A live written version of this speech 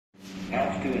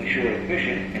to ensure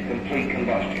efficient and complete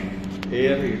combustion.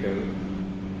 Air heater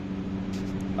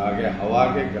आगे हवा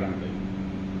के गरम कयूं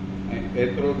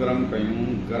एतिरो गरम कयूं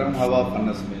गरम हवा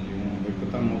फनस में ॾियूं हिकु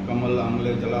त मुकमल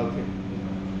अमले जलाउ थिए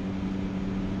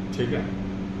ठीकु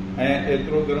आहे ऐं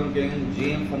एतिरो गरम कयूं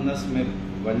जीअं फनस में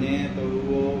वञे त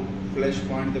उहो फ्लैश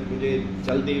पॉइंट ते पुॼे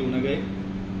जल्दी उनखे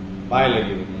बाहि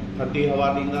लॻी वञे थधी हवा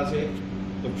ॾींदासीं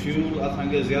त फ्यूल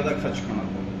असांखे ज़्यादा ख़र्चु करणो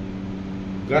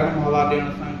पवंदो गरम हवा ॾियण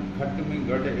सां घटि में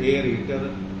घटि एयर हीटर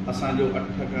असांजो 8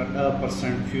 खां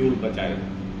 10% फ्यूल बचाए थो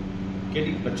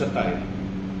केॾी बचत आहे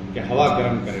कि हवा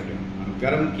गरम करे ॾियूं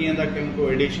गरम कीअं था कयूं को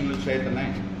एडिशनल शइ त न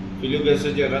आहे फ्लू गैस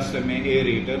जे रस्ते में एयर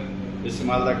हीटर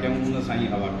इस्तेमालु था कयूं उन सां ई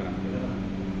हवा गरम करे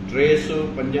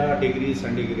 350 डिग्री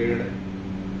सेंटीग्रेड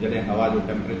जॾहिं हवा जो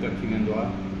टेम्परेचर थी वेंदो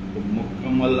आहे त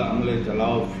मुकमल अमले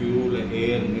जलाओ फ्यूल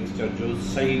एयर मिक्सचर जो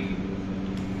सही थी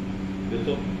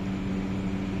ॾिसो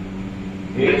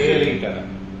एयर हीटर आहे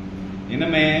हिन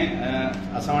में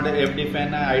असां वटि FD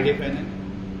फैन आहे ID फैन आहे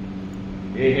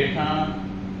हे हेठां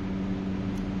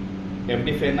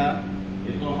FD फैन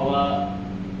आहे एतिरो हवा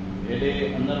हेॾे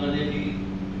अंदरि वञे थी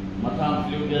मथां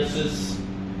फ्लू गैसिस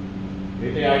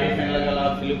हेठे ID फैन लॻल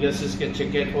आहे फ्लू गैसिस खे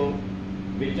छिके थो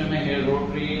विच में हे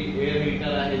रोटरी एयर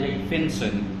हीटर आहे जेके फिन्स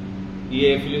आहिनि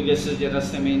इहे फ्लू गैसिस जे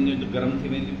रस्ते में ईंदियूं त गरम थी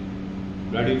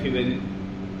वेंदियूं गाढ़ियूं थी वेंदियूं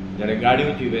जॾहिं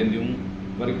गाढ़ियूं थी वेंदियूं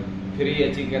वरी फिरी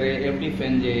अची करे FD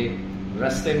फैन जे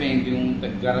रस्ते में ईंदियूं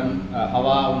त गरम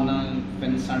हवा उन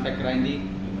फिन सां टकराईंदी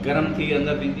गरम थी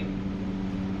अंदरि वेंदी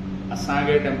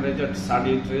असांखे टेम्परेचर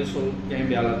 350 कंहिं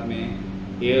बि हालत में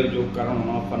एयर जो करणो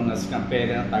आहे फनस खां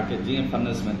पहिरियां ताकि जीअं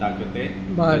फनस में ताक़त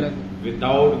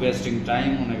विदाउट वेस्टिंग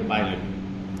टाइम हुनखे बाहि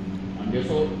लॻे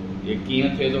ॾिसो इहे कीअं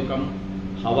थिए थो कमु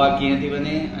हवा कीअं थी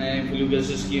वञे ऐं फ्लू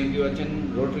गैसिस कीअं थियूं अचनि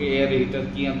रोटरी एयर हीटर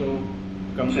कीअं थो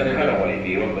कमु करे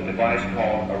view of a device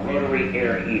called a rotary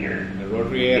air heater.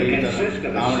 Rotary air It consists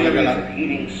of a series of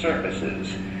heating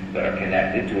surfaces that are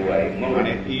connected to a motor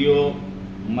इहो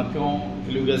मथियों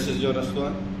फ्लू गैसिस जो रस्तो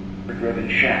आहे driven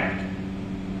shaft.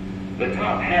 The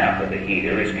top half of the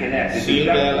heater is connected to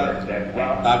ductwork that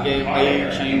routes higher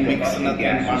and combustion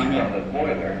gases from the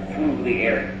boiler through the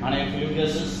air. हाणे flu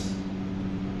gases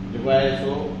जेको आहे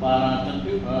सो ॿाहिरां अचनि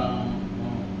पियूं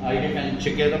ID फैन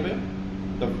छिके थो पियो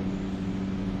त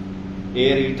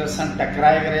एयर हीटर सां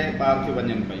टकराए करे ॿाहिरि थी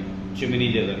वञनि पयूं चिमनी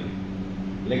जे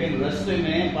ज़रिए लेकिन रस्ते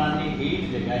में पंहिंजी हीट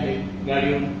जेका आहे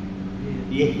गाड़ियूं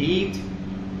ये हीट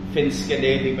फिन्स के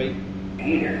ॾे थी पई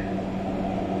Heater.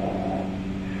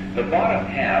 The bottom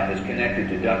half is connected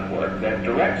to ductwork that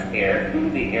directs air through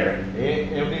the air.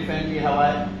 FD fan जी हवा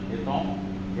आहे हितां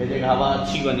हे जेका हवा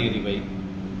अची वञे थी पई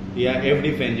इहा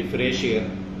FD फैन जी फ्रेश एयर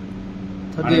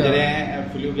हाणे जॾहिं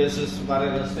फ्लू गैसिस वारे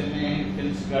रस्ते में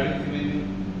फिन्स गाड़ियूं थी वेंदियूं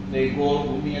त गोल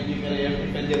घुमी अची करे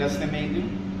FD फैन जे रस्ते में ईंदियूं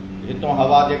हितां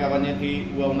हवा जेका वञे थी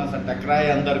उहा हुन सां टकराए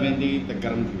अंदरि वेंदी त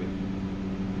गरम थी वेंदी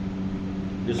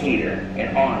Heater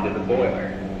and on to the boiler.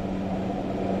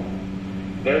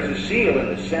 There's a seal in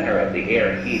the center of the air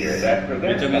heater that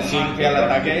prevents the hot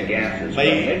combustion gases from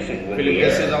mixing with the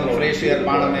air flowing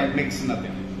through the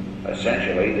boiler.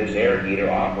 Essentially, this air heater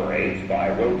operates by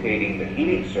rotating the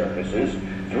heating surfaces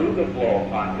through the flow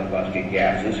of hot combustion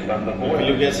gases from the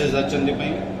boiler.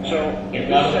 So, in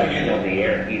this section of the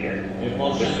air heater, the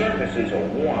surfaces are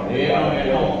warmed by the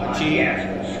flow of hot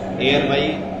gases. Then,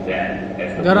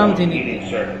 as the flow of heating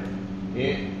surface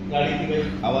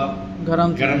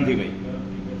गरम थी वई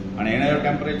हाणे हिन जो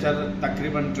temperature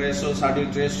तक़रीबन 300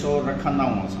 350 रखंदा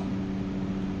आहियूं असां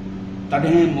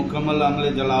तॾहिं मुकमल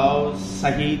अमले जलाओ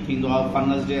सही थींदो आहे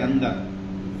फनस जे अंदरि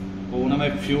पोइ हुन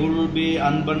में फ्यूल बि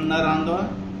अनबर्न न रहंदो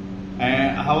आहे ऐं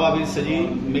हवा बि सॼी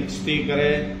मिक्स थी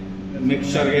करे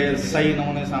मिक्सचर खे सही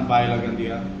नमूने सां बाहि लॻंदी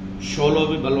आहे शोलो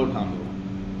बि भलो ठहंदो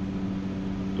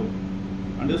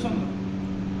आहे ॾिसो न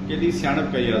केॾी सियाणप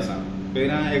कई आहे असां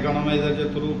पहिरियां इकोनोमाइज़र जे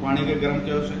थ्रू पाणी खे गरम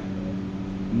कयोसीं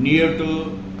नियर टू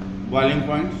बॉइलिंग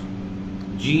पॉइंट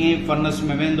जीअं ई फनस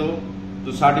में वेंदो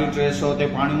तो 350 ते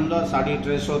पाणी हूंदो आहे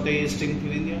 350 ते स्टिंग थी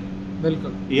वेंदी आहे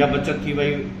बिल्कुलु इहा बचत थी वई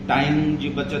टाइम जी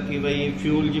बचत थी वई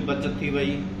फ्यूल जी बचत थी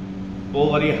वई पोइ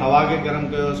वरी हवा खे गरम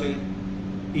कयोसीं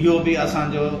इहो बि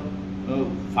असांजो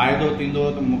फ़ाइदो थींदो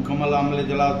त मुकमल अमले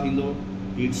जलाउ थींदो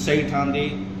हीट सही ठहंदी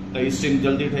त स्टिंग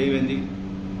जल्दी ठही वेंदी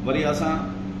वरी असां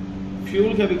फ्यूल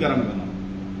खे बि गरम कंदा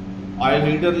ऑयल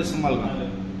हीटर इस्तेमालु कंदा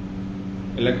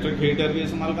इलेक्ट्रिक हीटर बि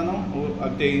इस्तेमालु कंदा उहो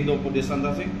अॻिते ईंदो पोइ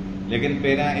ॾिसंदासीं लेकिन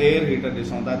पहिरियां एयर हीटर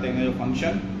ॾिसूं था त हिन जो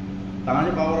फंक्शन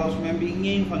तव्हांजे पावर हाउस में बि ईअं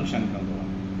ई फंक्शन कंदो आहे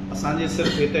असांजे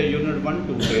सिर्फ़ु हिते यूनिट 1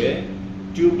 2 ते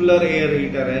ट्यूबुलर एयर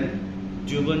हीटर आहिनि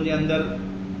ट्यूबनि जे अंदरि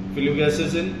फ्लू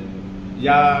गैसिस आहिनि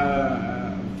या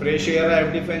फ्रेश एयर आहे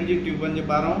FD फैन जी ट्यूबनि जे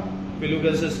ॿाहिरां फ्लू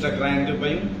गैसिस टकराइनि थियूं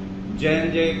पयूं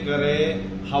जंहिंजे करे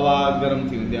हवा गरम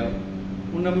थी वेंदी आहे।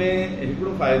 उनमें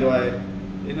हिकिड़ो फ़ाइदो आहे,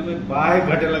 इनमें बाहि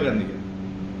घटि लॻंदी आहे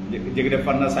जेकॾहिं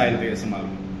फर्नस आयल ते इस्तेमालु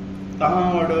कयो। तव्हां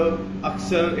वटि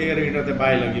अक्सर एयर हीटर ते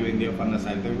बाहि लॻी वेंदी आहे फर्नस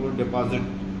आयल ते, उहो डिपॉज़िट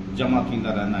जमा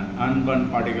थींदा रहंदा आहिनि, अनबर्न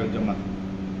पार्टिकल जमा थींदा।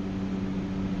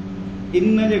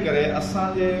 इन जे करे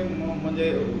असांजे मुंहिंजे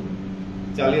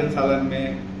 40 सालनि में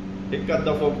हिकु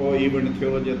दफ़ो को इवेंट थियो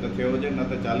हुजे त थियो हुजे, न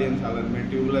त 40 सालनि में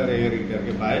ट्यूबलर एयर हीटर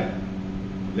खे बाहि,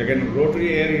 लेकिन रोटरी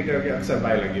एयर हीटर खे अक्सर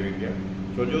बाहि लॻी वेंदी आहे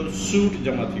छो जो सूट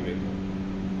जमा थी वेंदो।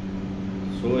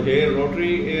 सो हे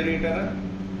rotary air heater,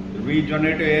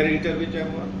 regenerative air heater भी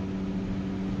चइबो आहे,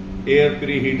 एयर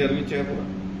प्री हीटर भी चइबो आहे।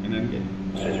 इन्हनि खे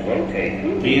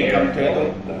कीअं कमु थिए थो,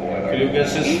 फ्लू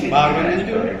गैसिस ॿाहिरि वञनि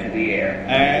थियूं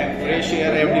ऐं फ्रेश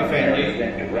एयर एवरी फैन जी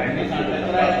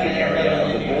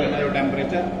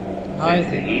टेम्परेचर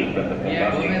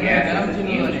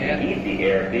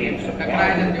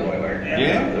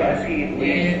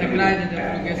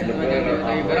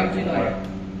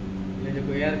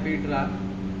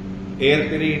एयर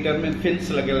प्री हीटर में फिन्स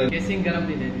लॻियल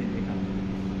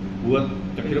उहा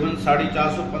तक़रीबन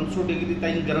 450-500 डिग्री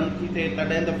ताईं गरम थी थिए,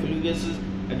 तॾहिं त फ्लू गैसिस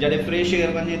जॾहिं फ्रेश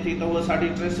एयर वञे थी त उहा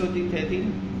 350 थी थिए थी।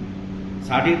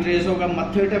 350 खां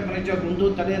मथे टेम्परेचर हूंदो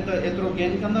तॾहिं त एतिरो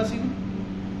गेन कंदासीं न।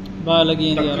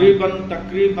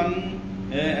 तक़रीबन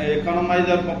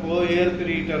इकोनोमाइज़र खां पोइ एयर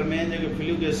प्री हीटर में जेके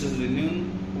फ्लू गैसिस ॾिनियूं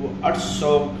उहो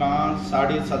 800 खां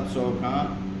 750 खां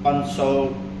 500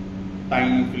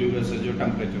 ताईं फ्लू गैसिस जो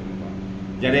टेम्परेचर हूंदो आहे।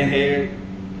 जॾहिं हे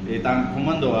हितां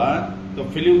घुमंदो आहे तो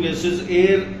flu gases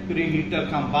air pre heater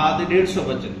खां बाद 150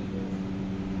 बचनि।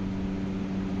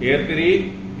 एयर प्री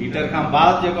हीटर खां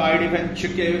बाद जेको आईडी फैन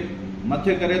छिके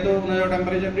मथे करे तो उनजो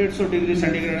टेम्परेचर 150 डिग्री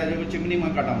सेंटीग्रेड आहे जेको चिमनी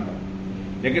मां कढूं था,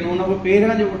 लेकिन उन खां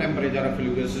पहिरियां जेको टेम्परेचर आहे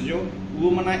फ्लू गैसिस जो उहो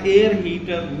माना एयर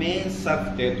हीटर में सर्व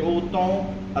थिए थो। उतां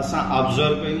असां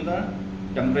ऑब्ज़र्व कयूं था,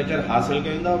 टेम्परेचर हासिल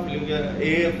कयूं था।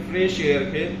 एयर फ्रेश एयर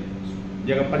खे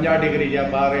जेका 50 डिग्री या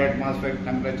ॿाहिरि एटमॉस्फेयर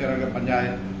टेम्परेचर अगरि 50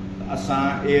 आहे त असां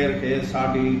एयर खे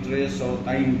 350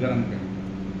 ताईं गरम कयूं।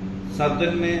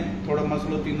 सर्दियुनि में थोरो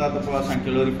मसइलो थींदो आहे त पोइ असां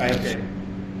क्लोरीफायर खे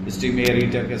स्टीम एयर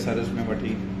हीटर खे सर्विस में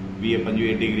वठी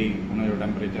 20-25 डिग्री हुनजो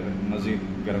टेम्परेचर मज़ीद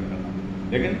गरम कंदा,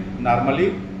 लेकिन नॉर्मली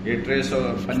ये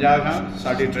 350 खां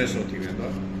 350 थी वेंदो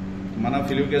आहे। माना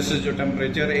फ्लू गैसिस जो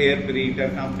टेम्परेचर एयर प्री हीटर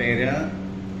खां पहिरियां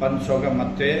 500 खां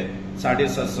मथे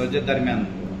 750 जे दरमियान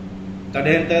हूंदो आहे।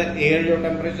 तॾहिं त एयर जो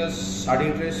टेम्परेचर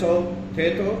 350 थिए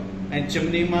थो ऐं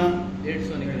चिमनी मां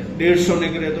 150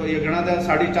 निकिरे थो। इहे घणा थिया?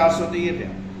 450 त इहे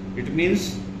थिया। इट मीन्स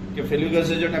कि फ्लू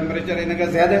गैसिस जो टेम्परेचर इन खां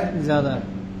ज़्यादा है।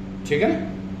 ठीक है ना?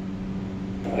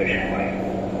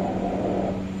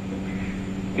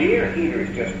 The air heater is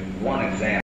just one example.